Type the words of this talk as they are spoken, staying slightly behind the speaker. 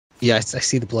Yeah, I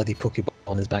see the bloody Pokeball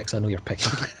on his back, so I know you're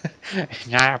picking.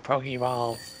 Nah,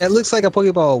 Pokeball. It looks like a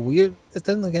Pokeball. Weird. It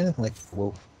doesn't look anything like a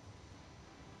wolf.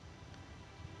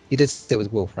 You did say it was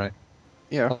wolf, right?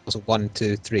 Yeah. Also 1,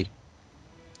 2, 3.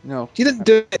 No. You didn't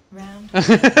do it. Round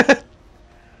I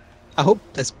hope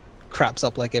this craps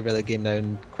up like every other game now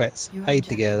and quits. Your Hide objective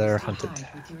together, is to hunted.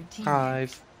 hide with your teammates.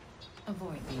 5.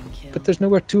 Avoid being killed. But there's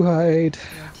nowhere to hide.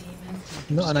 Your team has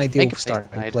taken Not an the ideal Make a place starting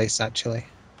to hide. place, actually.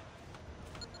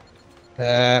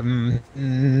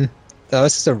 Oh,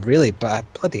 this is a really bad.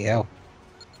 Bloody hell.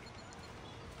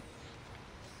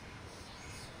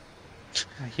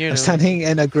 I hear I'm those. standing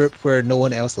in a group where no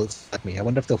one else looks like me. I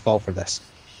wonder if they'll fall for this.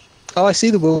 Oh, I see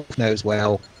the wolf now as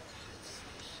well.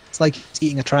 It's like he's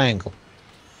eating a triangle.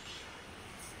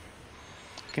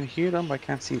 I can hear them, but I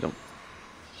can't see them.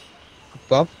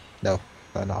 Above? No,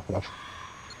 not above.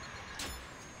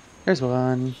 There's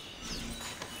one.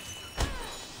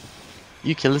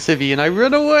 You kill a civvy and I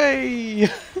run away!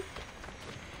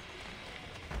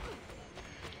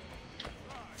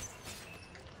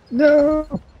 No!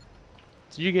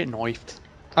 Did you get knifed?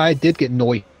 I did get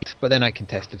knifed, but then I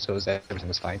contested, so everything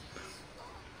was fine.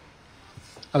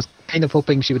 I was kind of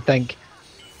hoping she would think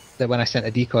that when I sent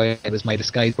a decoy, it was my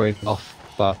disguise wearing off,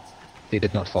 but they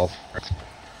did not fall for it.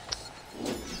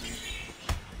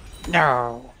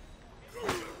 No!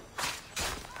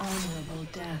 honorable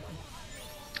death.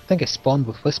 I think I spawned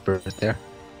with whispers there.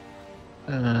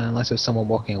 Unless there's someone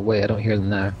walking away, I don't hear them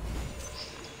now.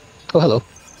 Oh, hello.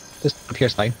 This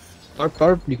appears fine. Or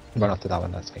you can run off to that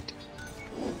one, that's fine too.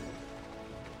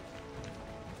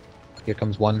 Here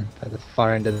comes one at the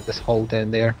far end of this hole down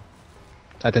there.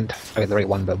 I didn't target the right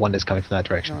one, but one is coming from that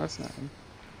direction. No, that's not him.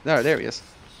 There he is.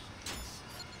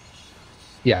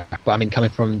 Yeah, but I mean coming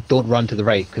from... Don't run to the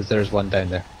right, because there's one down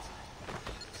there.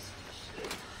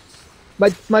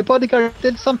 My bodyguard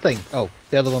did something! Oh,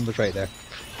 the other one was right there.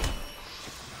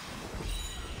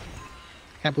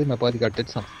 Can't believe my bodyguard did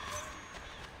something.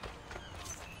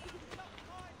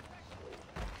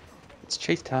 It's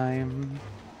chase time.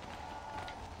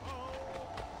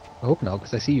 I hope not,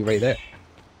 because I see you right there.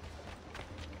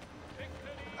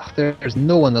 Oh, there's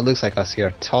no one that looks like us here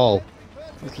at all.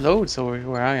 There's loads over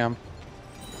where I am.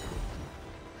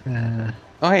 Uh,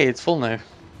 Oh hey, it's full now.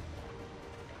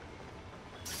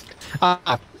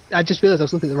 I just realised I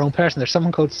was looking at the wrong person. There's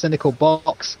someone called Cynical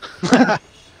Box. I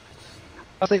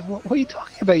was like, what are you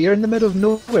talking about? You're in the middle of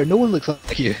nowhere. No one looks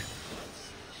like you.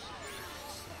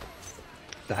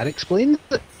 That explains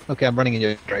it. Okay, I'm running in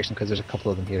your direction because there's a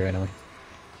couple of them here anyway.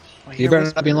 Oh, You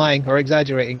better not be lying or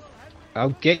exaggerating. I'll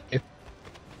get you.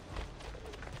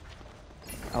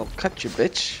 I'll cut you,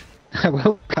 bitch. I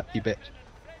will cut you, bitch.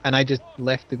 And I just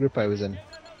left the group I was in.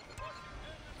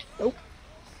 Oh.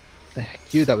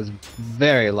 Thank you, that was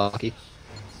very lucky.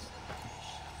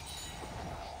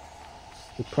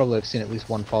 You'll probably have seen at least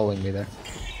one following me there.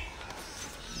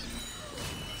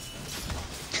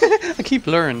 I keep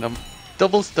luring them.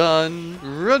 Double stun,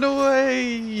 run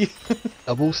away!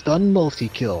 Double stun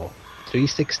multi-kill.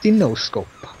 360 no scope.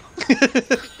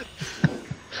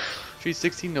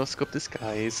 360 no scope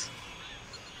disguise.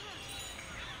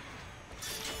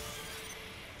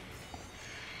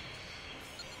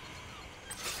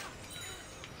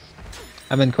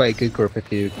 I'm in quite a good group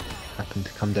if you happen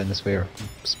to come down this way or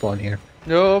spawn here.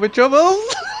 No, I'm in trouble!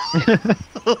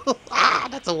 Ah,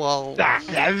 that's a wall. The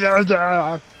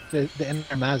inner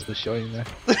Maz was showing there.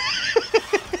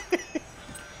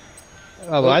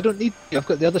 Oh, well, I don't need you. I've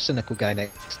got the other cynical guy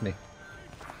next to me.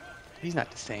 He's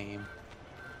not the same.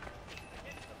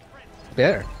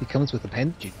 Better. He comes with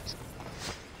appendages.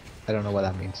 I don't know what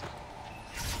that means.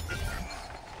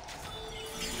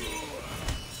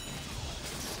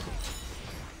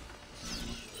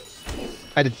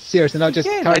 I did seriously not just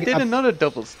Again, I target. did another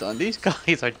double stun. These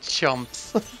guys are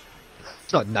chumps.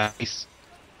 It's not nice.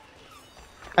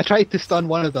 I tried to stun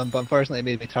one of them, but unfortunately it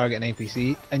made me target an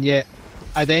NPC, and yet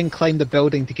I then climbed the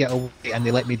building to get away, and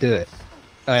they let me do it.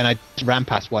 And I just ran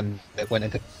past one that went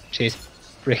into chase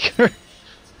breaker.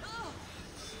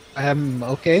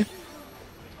 Okay.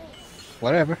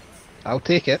 Whatever. I'll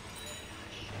take it.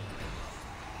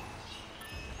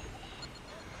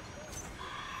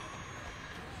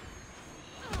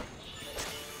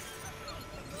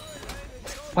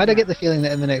 Why'd I get the feeling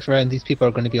that in the next round these people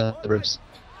are going to be on the roofs?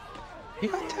 You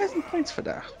got 1,000 points for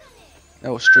that.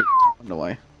 That was streak. I don't know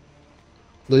why.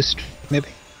 Loose streak, maybe?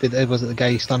 Was it the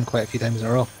guy who stunned quite a few times in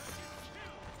a row?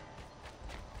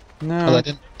 No. Well, I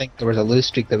didn't think there was a loose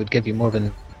streak that would give you more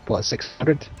than, what,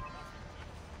 600?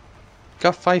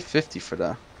 Got 550 for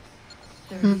that.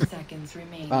 30 seconds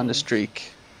remaining. On the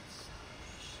streak.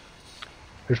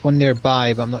 There's one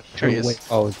nearby, but I'm not sure There he is. which.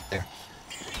 Oh, it's there.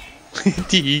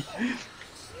 T.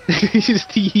 He's just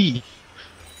TE.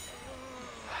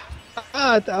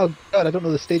 Oh god, I don't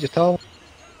know the stage at all.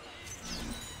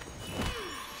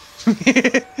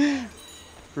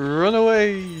 Run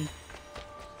away!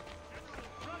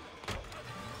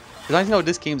 Because I know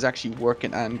this game's actually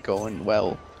working and going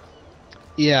well.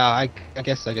 Yeah, I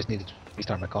guess I just needed to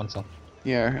restart my console.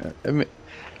 Yeah, at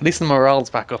least the morale's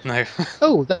back up now.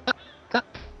 Oh, that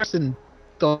person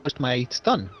dodged my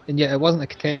stun, and yet it wasn't a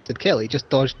contested kill. He just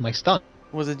dodged my stun.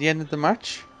 Was it the end of the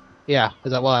match? Yeah,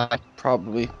 is that why?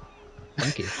 Probably.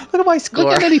 Thank you. Look at my score!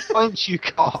 Look how many points you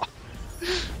got.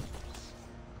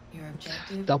 Your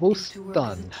objective Double is to work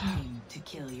as a stun. team to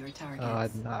kill your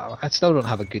targets. No, I still don't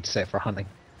have a good set for hunting.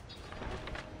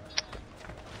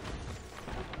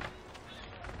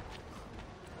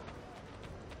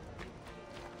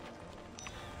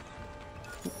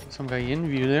 Some guy in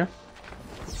view there.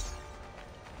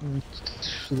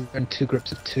 We're in 2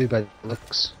 groups of 2 by the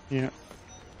looks. Yeah.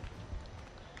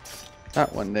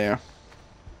 That one there.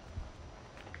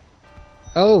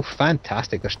 Oh,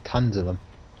 fantastic! There's tons of them.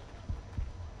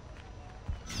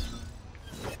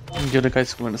 And the other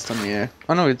guy's going to stun the air.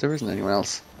 Oh no, there isn't anyone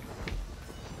else.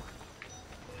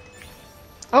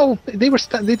 Oh, they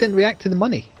didn't react to the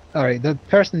money. All right, the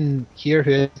person here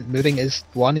who isn't moving is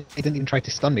one. He didn't even try to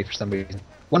stun me for some reason.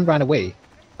 One ran away.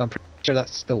 I'm pretty sure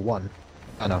that's still one.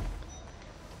 Oh no.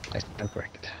 I stand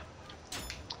corrected.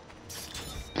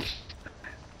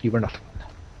 You were not one.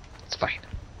 It's fine.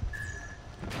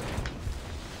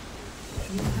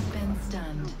 You have been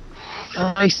stunned.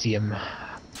 I see him.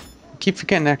 Keep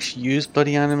forgetting to actually use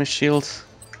bloody animus shields.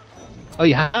 Oh,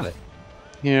 you have it.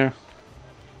 Yeah.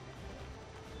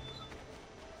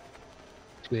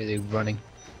 Where are they running?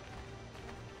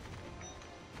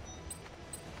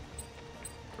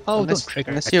 Oh, Unless- don't trigger.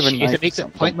 unless you have a knife It makes or it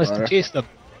something, pointless to or- chase them.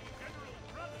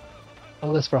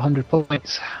 All this for 100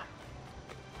 points.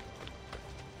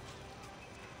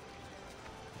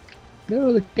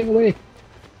 No, they're getting away.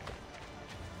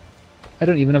 I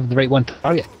don't even have the right one to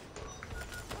target.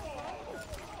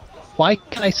 Why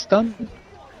can I stun?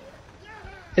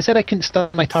 It said I couldn't stun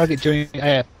my target during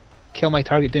kill my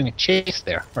target doing a chase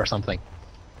there or something.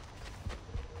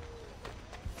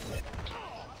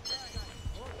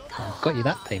 Oh, got you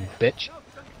that time, bitch.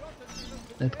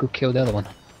 Let's go kill the other one.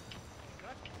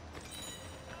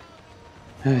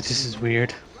 This is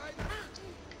weird.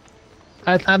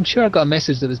 I'm sure I got a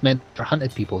message that was meant for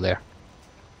hunted people there.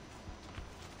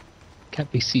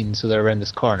 Can't be seen, so they're around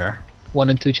this corner. 1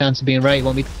 in 2 chance of being right.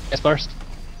 Want me to guess first?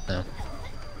 No.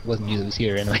 It wasn't you that was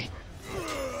here anyway.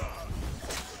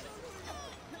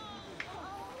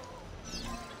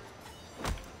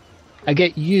 I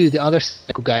get you, the other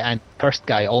cynical guy, and first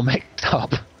guy all mixed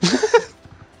up.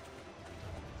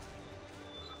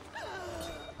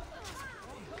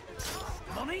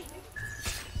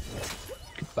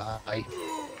 Goodbye.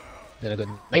 Then I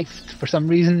got knifed for some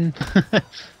reason.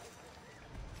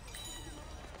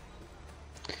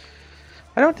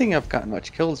 I don't think I've gotten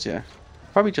much kills yet.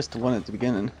 Probably just the one at the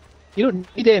beginning. You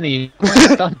don't need any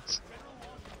stunts.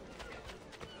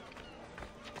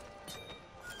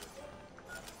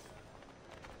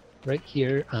 Right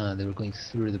here, they were going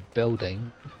through the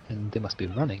building, and they must be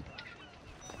running.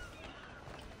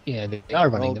 Yeah, they are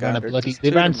running. Oh, They ran a God, bloody. there's They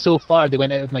two ran of them. so far they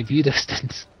went out of my view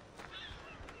distance.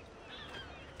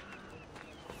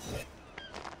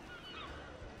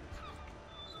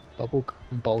 Bubblegum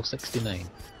Ball 69.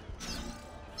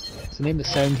 It's a name that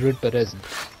sounds rude but isn't.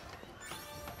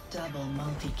 Double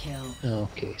multi-kill.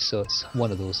 Okay, so it's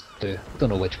one of those two. Don't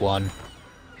know which one.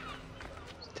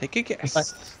 Take a In guess.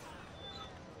 fact,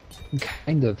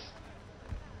 kind of.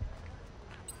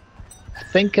 I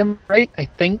think I'm right. I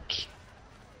think.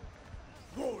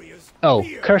 Oh,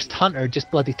 Cursed Hunter just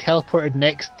bloody teleported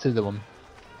next to them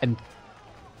and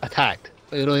attacked.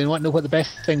 You want to know what the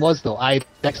best thing was though? I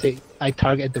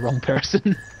targeted the wrong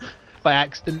person by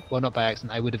accident. Well, not by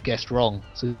accident. I would have guessed wrong.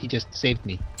 So he just saved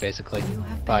me basically You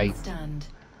have by been stunned.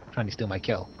 trying to steal my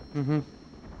kill. Mm-hmm.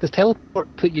 Does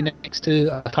teleport put you next to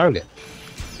a target,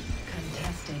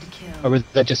 Contested kill. or was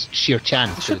that just sheer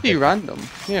chance? It should be random.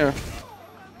 Yeah.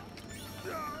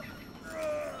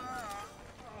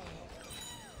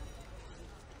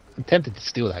 I'm tempted to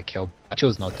steal that kill. I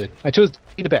chose not to. I chose to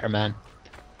be the better man.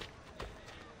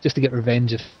 Just to get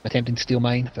revenge of attempting to steal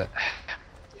mine, but...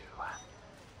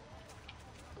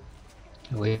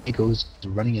 Away he goes,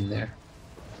 running in there.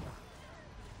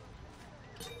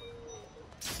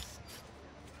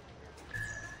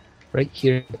 Right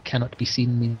here, but cannot be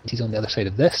seen means he's on the other side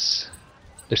of this.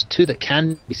 There's 2 that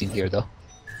can be seen here, though.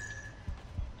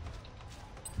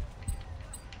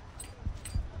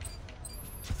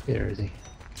 Where is he?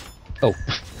 Oh.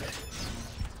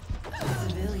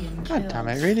 Civilian God damn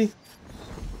it, killed. really?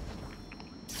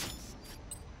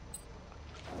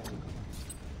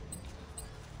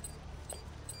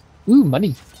 Ooh,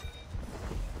 money.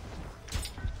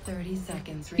 30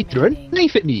 seconds He threw a remaining.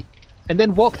 knife at me and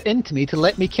then walked into me to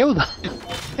let me kill them.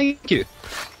 Thank you.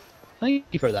 Thank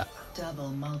you for that. Double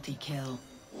multi-kill.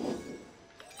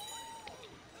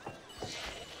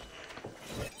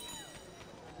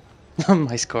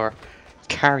 My score.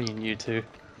 Carrying you two.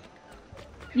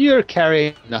 You're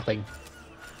carrying nothing.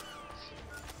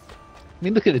 I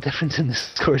mean, look at the difference in the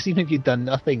scores. Even if you'd done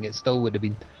nothing, it still would have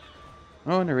been.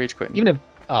 Oh, and a rage quitting. Even if.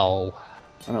 Oh.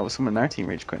 Oh no, it was someone in our team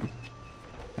rage quitting.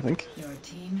 I think. Your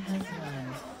team has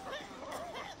won.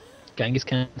 Genghis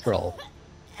Khan for all.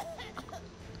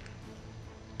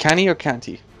 Can he or can't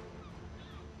he?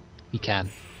 He can.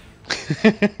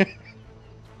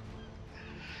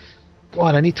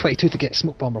 God, I need 22 to get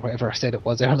smoke bomb or whatever I said it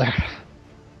was earlier.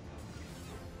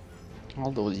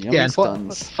 All those young Yeah, and what,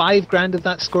 stuns. 5 grand of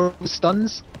that score was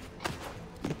stuns?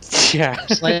 Yeah.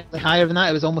 Slightly higher than that,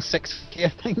 it was almost 6k, I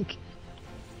think.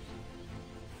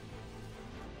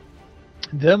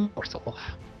 The Immortal.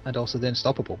 And also the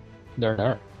Unstoppable.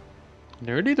 There.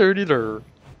 Nerdy dirty der.